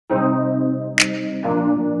Hey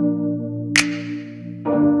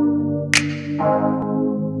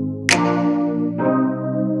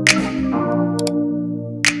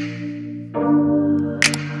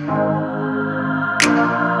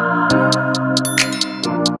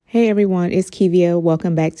everyone, it's Kivia.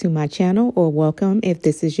 Welcome back to my channel, or welcome if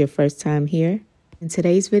this is your first time here. In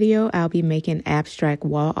today's video, I'll be making abstract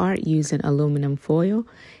wall art using aluminum foil.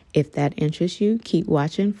 If that interests you, keep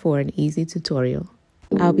watching for an easy tutorial.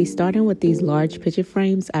 I'll be starting with these large picture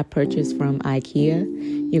frames I purchased from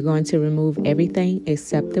Ikea. You're going to remove everything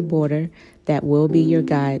except the border. That will be your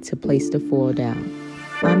guide to place the foil down.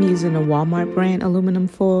 I'm using a Walmart brand aluminum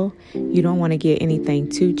foil. You don't want to get anything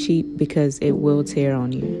too cheap because it will tear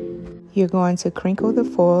on you. You're going to crinkle the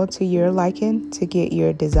foil to your liking to get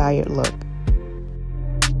your desired look.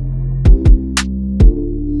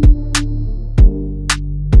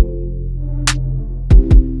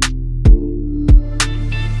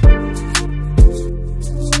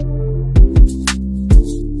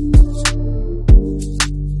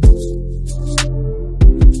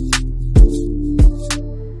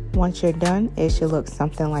 Once you're done, it should look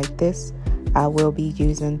something like this. I will be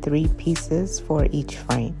using 3 pieces for each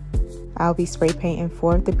frame. I'll be spray painting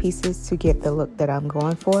 4 of the pieces to get the look that I'm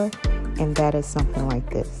going for, and that is something like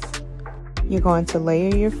this. You're going to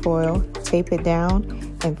layer your foil, tape it down,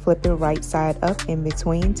 and flip it right side up in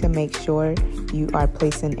between to make sure you are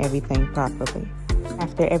placing everything properly.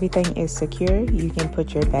 After everything is secure, you can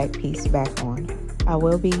put your back piece back on. I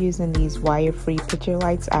will be using these wire-free picture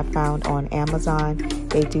lights I found on Amazon.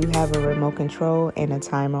 They do have a remote control and a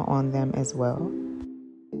timer on them as well.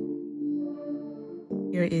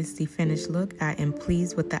 Here is the finished look. I am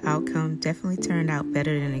pleased with the outcome. Definitely turned out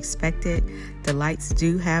better than expected. The lights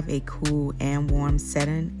do have a cool and warm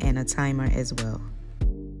setting and a timer as well.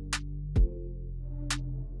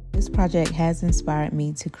 This project has inspired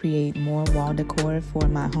me to create more wall decor for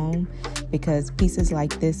my home because pieces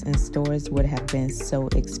like this in stores would have been so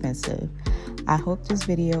expensive. I hope this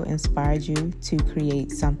video inspired you to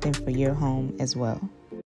create something for your home as well.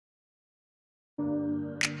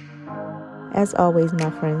 As always,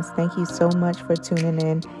 my friends, thank you so much for tuning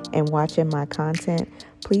in and watching my content.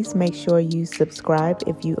 Please make sure you subscribe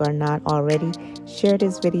if you are not already. Share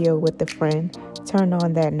this video with a friend. Turn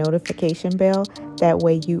on that notification bell. That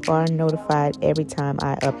way you are notified every time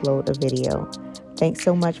I upload a video. Thanks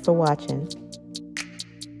so much for watching.